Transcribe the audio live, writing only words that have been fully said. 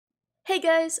Hey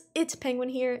guys, it's Penguin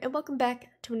here, and welcome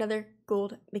back to another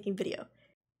gold making video.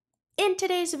 In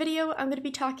today's video, I'm going to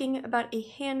be talking about a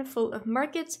handful of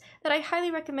markets that I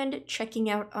highly recommend checking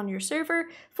out on your server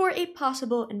for a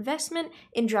possible investment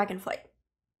in Dragonflight.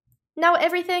 Now,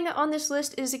 everything on this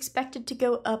list is expected to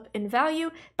go up in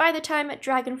value by the time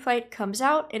Dragonflight comes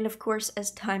out, and of course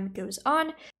as time goes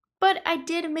on, but I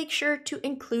did make sure to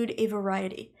include a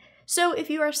variety. So if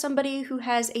you are somebody who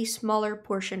has a smaller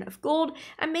portion of gold,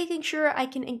 I'm making sure I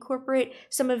can incorporate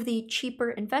some of the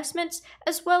cheaper investments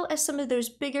as well as some of those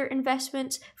bigger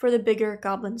investments for the bigger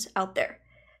goblins out there.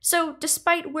 So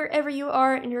despite wherever you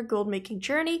are in your gold making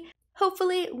journey,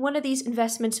 hopefully one of these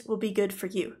investments will be good for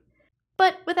you.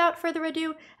 But without further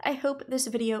ado, I hope this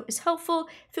video is helpful.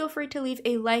 Feel free to leave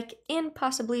a like and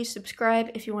possibly subscribe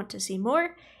if you want to see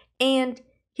more. And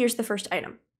here's the first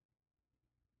item.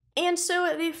 And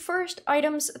so the first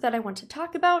items that I want to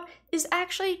talk about is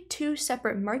actually two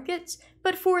separate markets,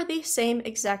 but for the same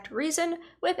exact reason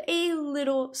with a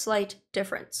little slight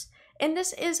difference. And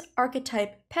this is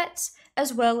archetype pets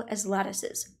as well as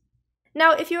lattices.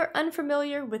 Now, if you're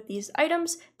unfamiliar with these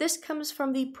items, this comes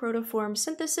from the protoform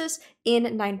synthesis in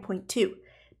 9.2.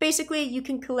 Basically, you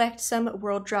can collect some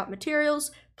world drop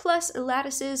materials plus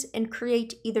lattices and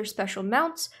create either special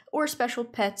mounts or special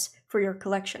pets for your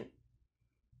collection.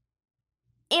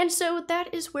 And so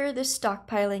that is where this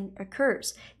stockpiling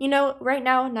occurs. You know, right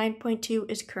now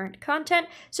 9.2 is current content,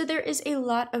 so there is a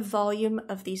lot of volume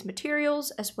of these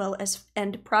materials as well as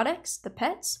end products, the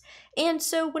pets. And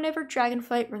so whenever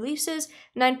Dragonflight releases,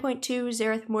 9.2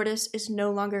 Zereth Mortis is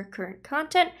no longer current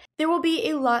content, there will be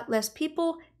a lot less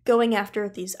people going after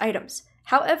these items.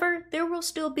 However, there will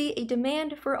still be a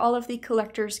demand for all of the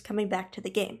collectors coming back to the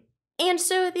game. And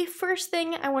so the first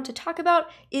thing I want to talk about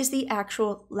is the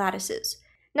actual lattices.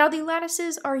 Now, the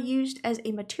lattices are used as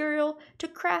a material to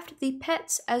craft the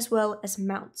pets as well as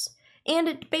mounts.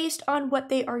 And based on what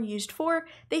they are used for,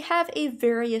 they have a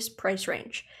various price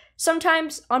range.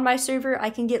 Sometimes on my server,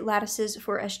 I can get lattices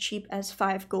for as cheap as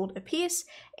 5 gold apiece,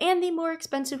 and the more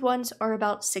expensive ones are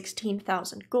about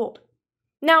 16,000 gold.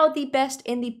 Now, the best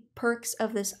in the perks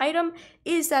of this item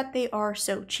is that they are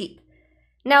so cheap.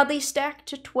 Now, they stack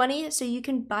to 20, so you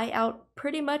can buy out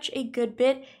pretty much a good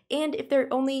bit, and if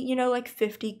they're only, like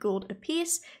 50 gold a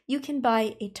piece, you can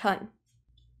buy a ton.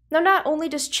 Now, not only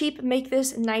does cheap make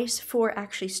this nice for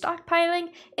actually stockpiling,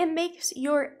 it makes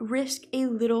your risk a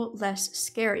little less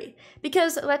scary.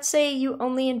 Because let's say you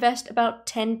only invest about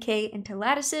 10k into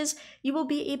lattices, you will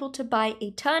be able to buy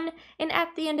a ton, and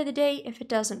at the end of the day, if it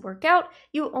doesn't work out,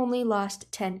 you only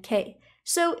lost 10k.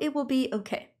 So it will be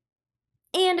okay.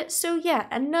 And so yeah,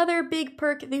 another big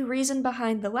perk, the reason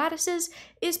behind the lattices,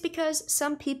 is because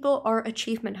some people are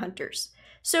achievement hunters.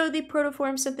 So the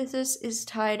protoform synthesis is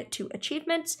tied to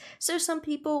achievements, so some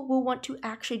people will want to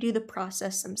actually do the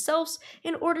process themselves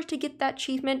in order to get that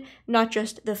achievement, not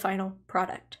just the final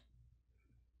product.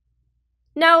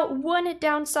 Now, one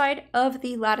downside of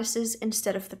the lattices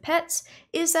instead of the pets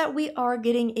is that we are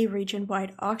getting a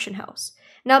region-wide auction house.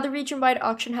 Now, the region-wide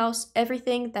auction house,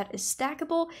 everything that is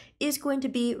stackable is going to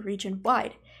be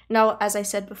region-wide. Now, as I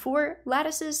said before,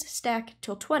 lattices stack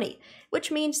till 20,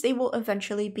 which means they will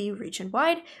eventually be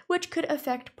region-wide, which could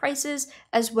affect prices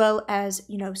as well as,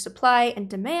 supply and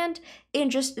demand,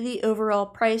 and just the overall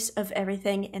price of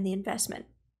everything in the investment.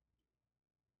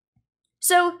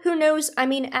 So, who knows,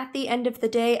 at the end of the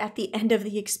day, at the end of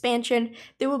the expansion,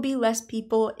 there will be less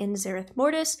people in Zereth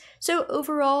Mortis, so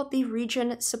overall, the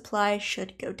region supply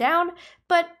should go down,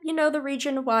 but, the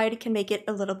region-wide can make it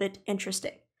a little bit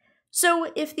interesting.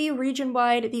 So, if the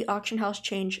region-wide, the auction house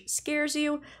change scares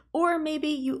you, or maybe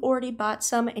you already bought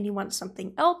some and you want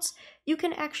something else, you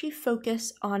can actually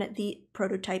focus on the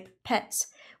prototype pets,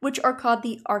 which are called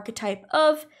the archetype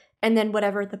of, and then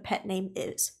whatever the pet name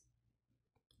is.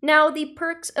 Now, the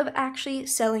perks of actually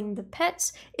selling the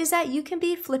pets is that you can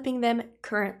be flipping them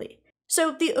currently.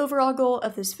 So the overall goal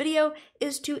of this video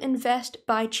is to invest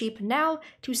buy cheap now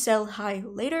to sell high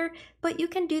later, but you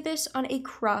can do this on a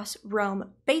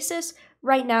cross-realm basis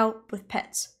right now with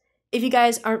pets. If you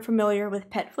guys aren't familiar with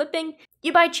pet flipping,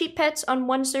 you buy cheap pets on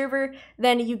one server,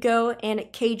 then you go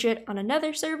and cage it on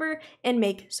another server and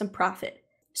make some profit.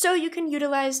 So you can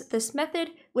utilize this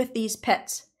method with these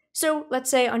pets. So let's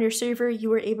say on your server you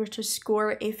were able to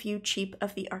score a few cheap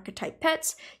of the archetype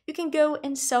pets, you can go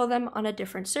and sell them on a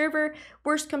different server.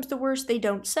 Worst comes to worst, they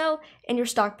don't sell, and you're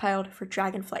stockpiled for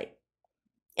Dragonflight.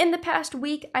 In the past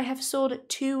week, I have sold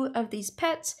 2 of these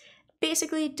pets,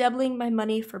 basically doubling my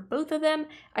money for both of them.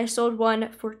 I sold one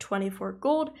for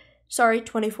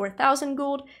 24,000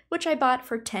 gold, which I bought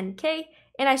for 10k,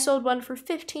 and I sold one for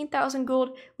 15,000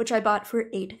 gold, which I bought for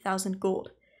 8,000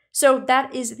 gold. So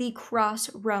that is the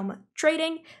cross-realm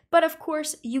trading, but of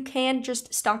course you can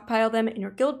just stockpile them in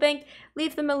your guild bank,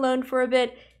 leave them alone for a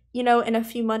bit, in a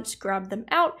few months grab them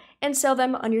out and sell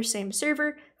them on your same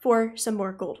server for some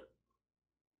more gold.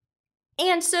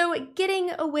 And so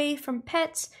getting away from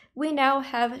pets, we now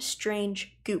have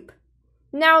strange goop.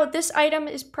 Now this item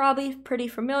is probably pretty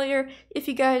familiar if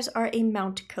you guys are a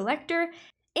mount collector,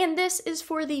 and this is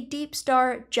for the Deep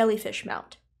Star Jellyfish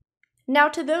mount. Now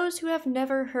to those who have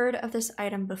never heard of this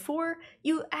item before,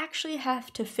 you actually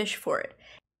have to fish for it.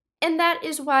 And that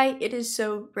is why it is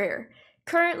so rare.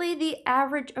 Currently, the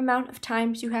average amount of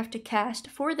times you have to cast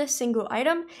for this single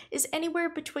item is anywhere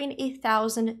between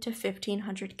 1,000 to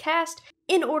 1,500 cast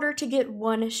in order to get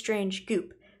one strange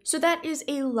goop. So that is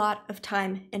a lot of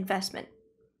time investment.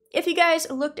 If you guys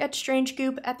looked at strange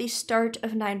goop at the start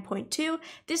of 9.2,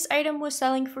 this item was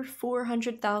selling for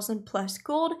 400,000 plus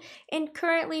gold, and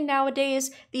currently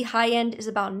nowadays the high end is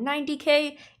about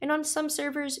 90k, and on some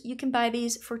servers you can buy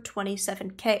these for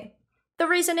 27k. The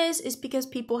reason is because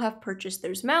people have purchased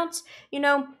those mounts,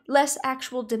 less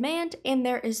actual demand, and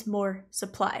there is more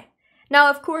supply. Now,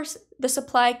 of course, the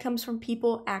supply comes from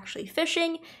people actually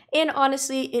fishing, and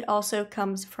honestly, it also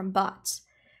comes from bots.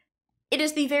 It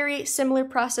is the very similar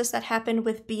process that happened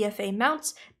with BFA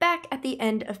mounts back at the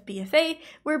end of BFA,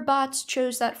 where bots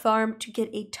chose that farm to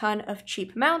get a ton of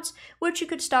cheap mounts, which you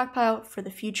could stockpile for the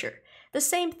future. The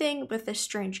same thing with this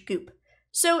strange goop.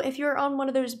 So if you're on one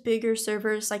of those bigger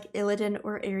servers like Illidan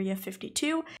or Area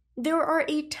 52, there are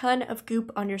a ton of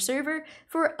goop on your server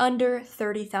for under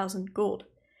 30,000 gold.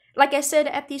 Like I said,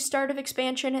 at the start of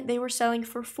expansion, they were selling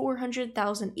for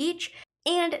 400,000 each,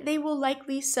 and they will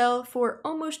likely sell for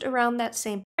almost around that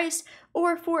same price,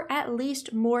 or for at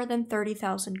least more than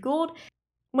 30,000 gold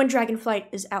when Dragonflight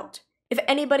is out. If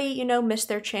anybody, missed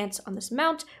their chance on this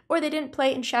mount, or they didn't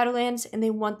play in Shadowlands and they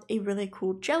want a really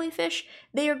cool jellyfish,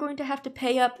 they are going to have to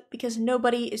pay up because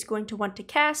nobody is going to want to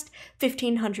cast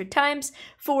 1,500 times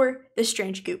for this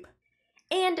strange goop.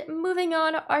 And moving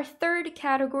on, our third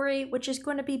category, which is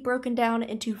going to be broken down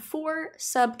into 4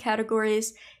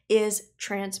 subcategories, is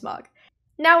transmog.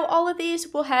 Now, all of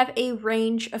these will have a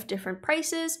range of different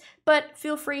prices, but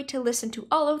feel free to listen to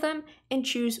all of them and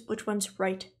choose which one's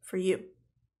right for you.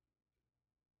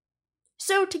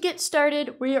 So to get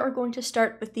started, we are going to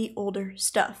start with the older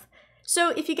stuff. So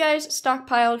if you guys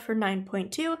stockpiled for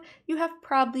 9.2, you have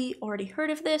probably already heard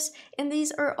of this, and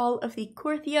these are all of the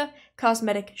Korthia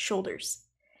cosmetic shoulders.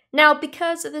 Now,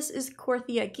 because this is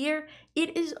Korthia gear,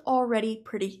 it is already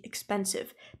pretty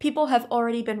expensive. People have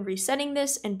already been resetting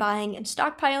this and buying and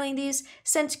stockpiling these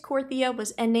since Korthia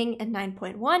was ending in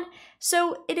 9.1,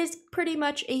 so it is pretty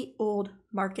much an old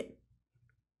market.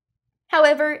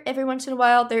 However, every once in a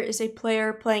while there is a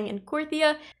player playing in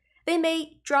Korthia. They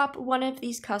may drop one of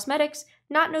these cosmetics,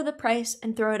 not know the price,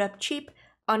 and throw it up cheap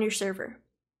on your server.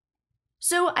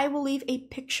 So I will leave a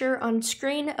picture on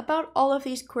screen about all of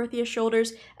these Korthia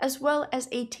shoulders, as well as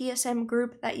a TSM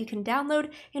group that you can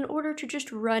download in order to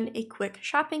just run a quick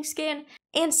shopping scan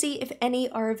and see if any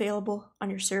are available on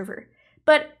your server.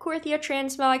 But Korthia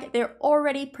transmog, they're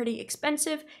already pretty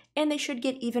expensive, and they should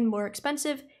get even more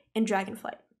expensive in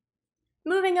Dragonflight.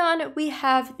 Moving on, we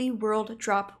have the world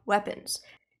drop weapons.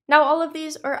 Now all of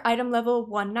these are item level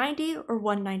 190 or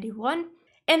 191,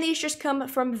 and these just come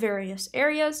from various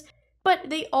areas, but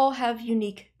they all have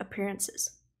unique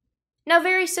appearances. Now,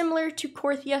 very similar to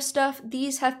Korthia stuff,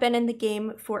 these have been in the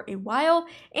game for a while,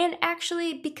 and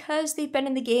actually because they've been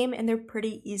in the game and they're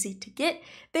pretty easy to get,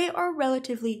 they are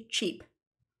relatively cheap.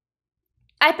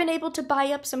 I've been able to buy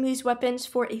up some of these weapons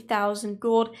for 1,000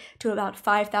 gold to about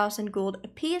 5,000 gold a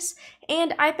piece,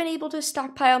 and I've been able to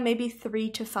stockpile maybe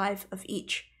 3 to 5 of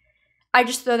each. I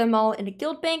just throw them all in a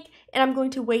guild bank, and I'm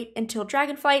going to wait until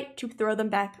Dragonflight to throw them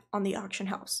back on the auction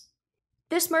house.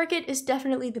 This market is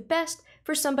definitely the best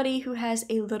for somebody who has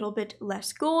a little bit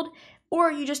less gold,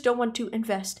 or you just don't want to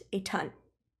invest a ton.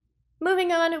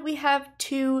 Moving on, we have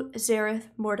 2 Zereth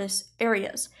Mortis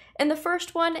areas, and the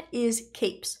first one is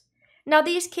capes. Now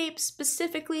these capes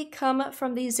specifically come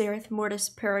from the Zereth Mortis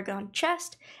Paragon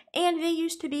chest, and they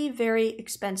used to be very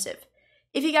expensive.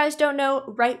 If you guys don't know,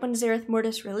 right when Zereth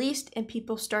Mortis released and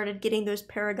people started getting those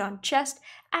Paragon chests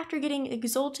after getting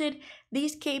exalted,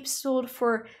 these capes sold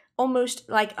for almost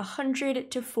like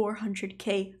 100 to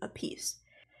 400k a piece.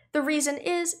 The reason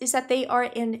is that they are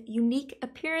an unique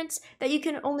appearance that you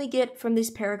can only get from this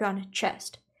Paragon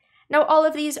chest. Now all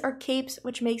of these are capes,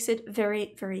 which makes it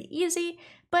very, very easy,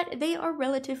 but they are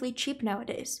relatively cheap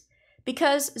nowadays.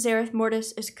 Because Zereth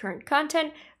Mortis is current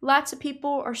content, lots of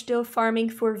people are still farming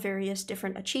for various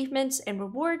different achievements and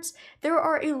rewards. There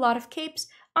are a lot of capes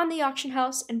on the auction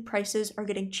house and prices are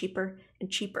getting cheaper and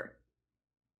cheaper.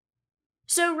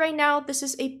 So right now, this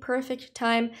is a perfect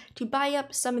time to buy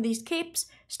up some of these capes,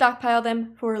 stockpile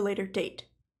them for a later date.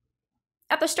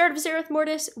 At the start of Zereth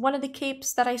Mortis, one of the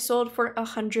capes that I sold for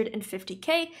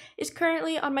 150k is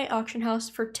currently on my auction house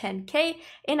for 10k,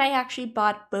 and I actually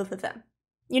bought both of them.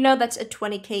 You know, that's a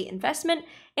 20k investment,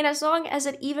 and as long as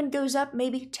it even goes up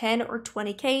maybe 10 or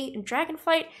 20k in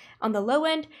Dragonflight on the low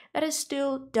end, that is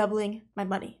still doubling my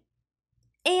money.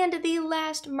 And the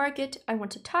last market I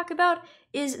want to talk about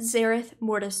is Zereth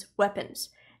Mortis weapons.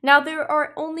 Now, there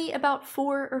are only about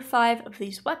 4 or 5 of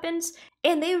these weapons,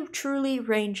 and they truly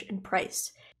range in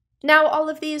price. Now, all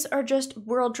of these are just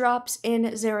world drops in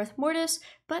Zereth Mortis,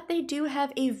 but they do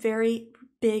have a very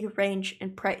big range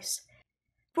in price.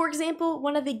 For example,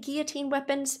 one of the guillotine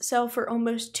weapons sell for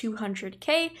almost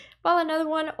 200k, while another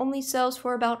one only sells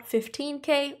for about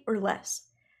 15k or less.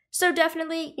 So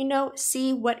definitely,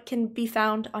 see what can be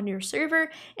found on your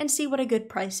server and see what a good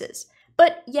price is.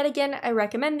 But yet again, I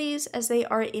recommend these as they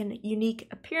are in unique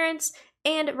appearance,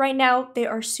 and right now they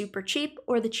are super cheap,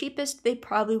 or the cheapest they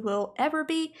probably will ever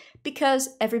be,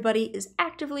 because everybody is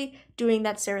actively doing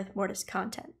that Zereth Mortis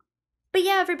content. But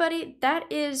yeah, everybody,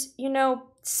 that is,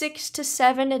 6 to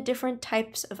 7 different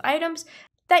types of items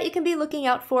that you can be looking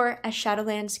out for as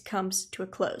Shadowlands comes to a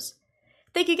close.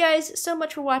 Thank you guys so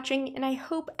much for watching, and I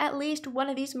hope at least one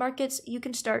of these markets you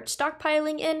can start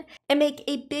stockpiling in and make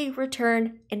a big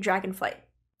return in Dragonflight.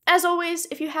 As always,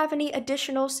 if you have any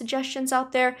additional suggestions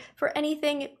out there for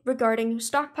anything regarding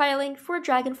stockpiling for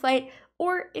Dragonflight,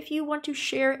 or if you want to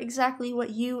share exactly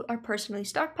what you are personally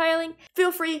stockpiling,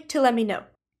 feel free to let me know.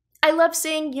 I love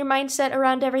seeing your mindset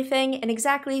around everything and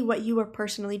exactly what you are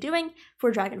personally doing for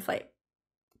Dragonflight.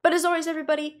 But as always,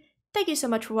 everybody, thank you so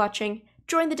much for watching.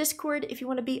 Join the Discord if you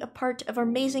want to be a part of our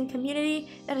amazing community.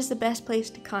 That is the best place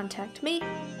to contact me.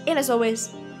 And as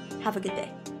always, have a good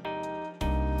day.